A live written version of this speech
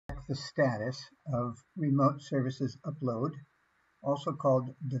the status of remote services upload, also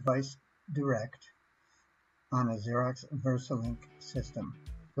called device direct, on a Xerox VersaLink system.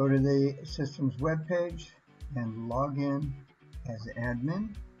 Go to the system's web page and log in as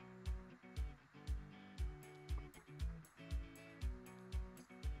admin.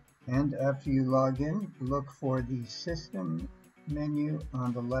 And after you log in, look for the system menu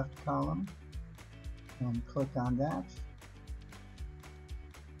on the left column and click on that.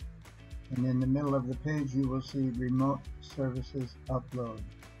 And in the middle of the page, you will see Remote Services Upload.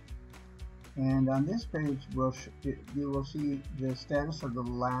 And on this page, you will see the status of the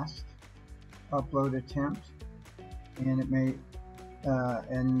last upload attempt, and it may,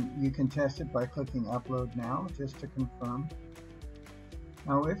 and you can test it by clicking Upload Now, just to confirm.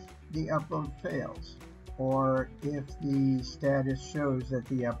 Now, if the upload fails, or if the status shows that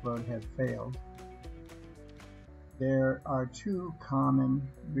the upload has failed, there are two common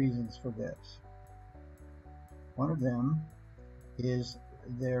reasons for this. One of them is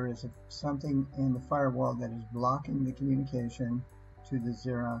there is something in the firewall that is blocking the communication to the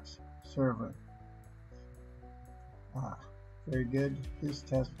Xerox server. Very good. This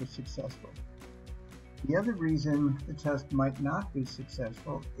test was successful. The other reason the test might not be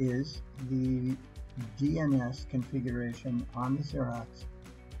successful is the DNS configuration on the Xerox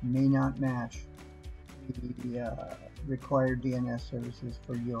may not match the required DNS services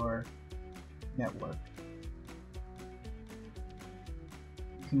for your network.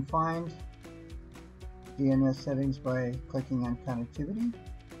 You can find DNS settings by clicking on Connectivity,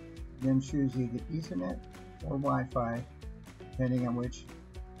 then choose either Ethernet or Wi-Fi, depending on which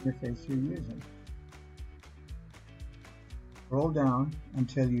interface you're using. Scroll down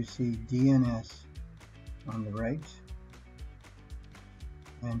until you see DNS on the right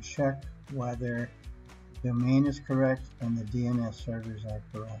and check whether the domain is correct and the DNS servers are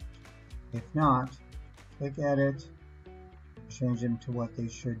correct. If not, click Edit and change them to what they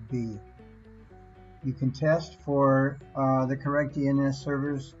should be. You can test for the correct DNS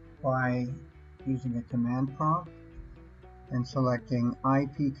servers by using a command prompt and selecting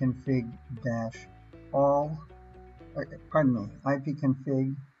ipconfig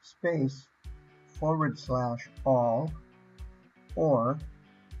space /all, or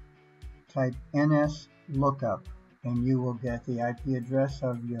type ns lookup, and you will get the IP address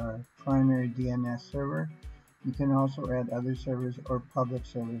of your primary DNS server. You can also add other servers or public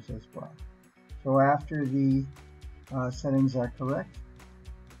servers as well. So after the settings are correct,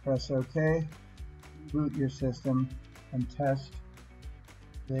 press OK, boot your system, and test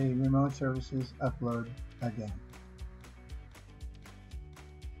the remote services upload again.